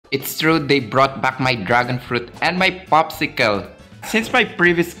It's true, they brought back my dragon fruit and my popsicle. Since my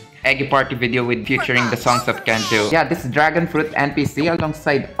previous Eggy party video with featuring the songs of Kento, yeah, this dragon fruit NPC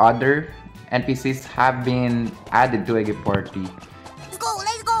alongside other NPCs have been added to Eggy party. Let's go!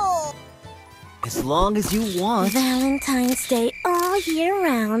 As long as you want. Valentine's Day all year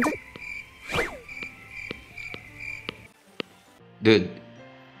round. Dude,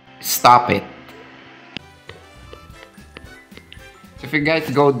 stop it. So if you guys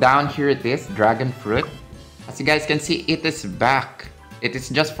go down, here it is, dragon fruit. As you guys can see, it is back. It is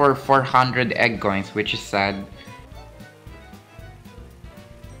just for 400 egg coins, which is sad.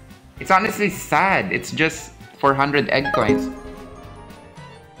 It's honestly sad. It's just 400 egg coins.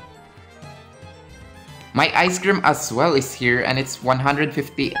 My ice cream as well is here, and it's 150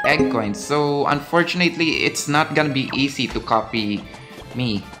 egg coins. So unfortunately, it's not gonna be easy to copy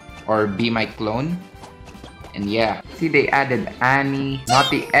me or be my clone. And yeah, see, they added Annie,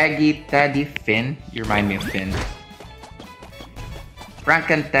 Naughty, Eggy, Teddy, Finn. You remind me of Finn. Frank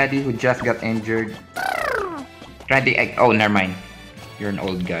and Teddy, who just got injured. Trendy Egg. Oh, never mind. You're an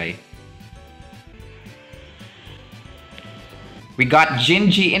old guy. We got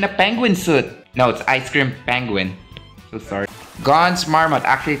Gingy in a penguin suit. No, it's Ice Cream Penguin. So sorry. Gon's Marmot.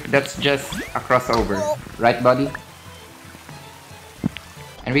 Actually, that's just a crossover. Right, buddy?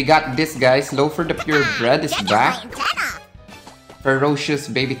 And we got this, guys. Loafer the Purebred is back. Ferocious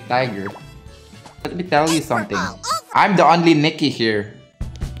Baby Tiger. Let me tell you something. I'm the only Nicki here.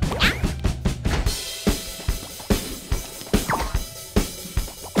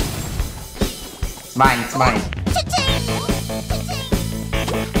 It's mine, it's mine.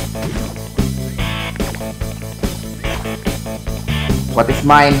 What is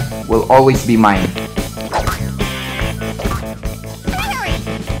mine will always be mine.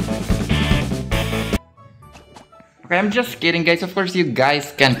 Okay, I'm just kidding, guys. Of course, you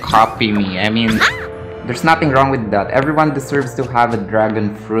guys can copy me. I mean, there's nothing wrong with that. Everyone deserves to have a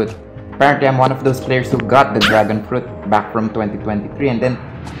dragon fruit. Apparently, I'm one of those players who got the dragon fruit back from 2023, and then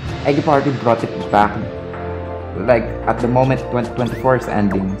Eggy Party brought it back. Like, at the moment, 2024 is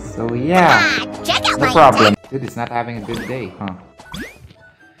ending. So, yeah. No problem. Dude, it's not having a good day, huh?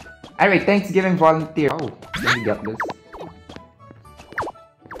 Anyway, Thanksgiving volunteer. Oh, let me get this.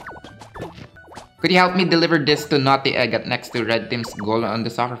 Could you help me deliver this to Naughty Egg at next to Red Team's goal on the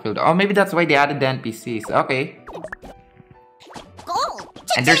soccer field? Oh, maybe that's why they added the NPCs. Okay.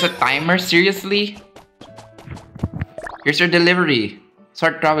 And there's a timer? Seriously? Here's your delivery.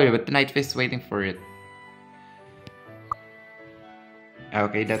 Start traveling, but the Night Face is waiting for it.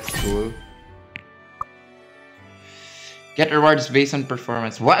 Okay, that's cool. Get rewards based on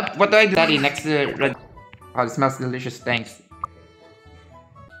performance. What? What do I do? Daddy, next to Red... Oh, it smells delicious. Thanks.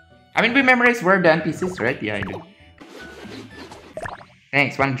 I mean, we memorized where the NPCs, right? Yeah, I do.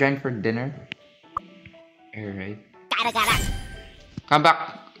 Thanks. Want to join for dinner? Alright. Come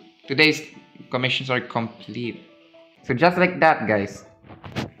back. Today's commissions are complete. So just like that, guys.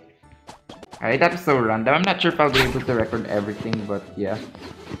 Alright, that was so random. I'm not sure if I'll be able to record everything, but yeah.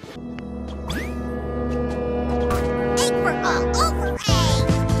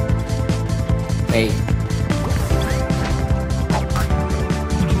 Hey.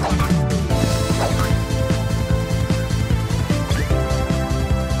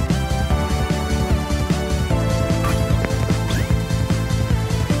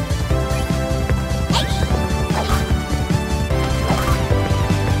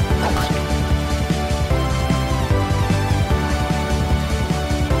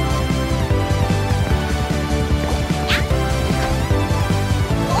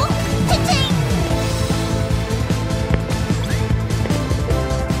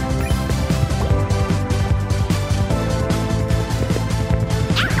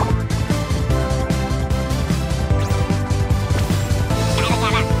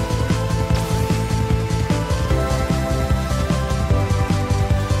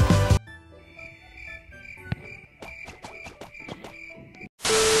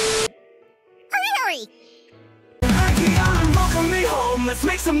 Let's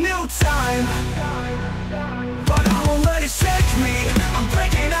make some new time, but I won't let it shake me. I'm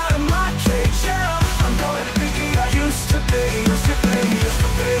breaking out of my cage, yeah. I'm going to be I used to be.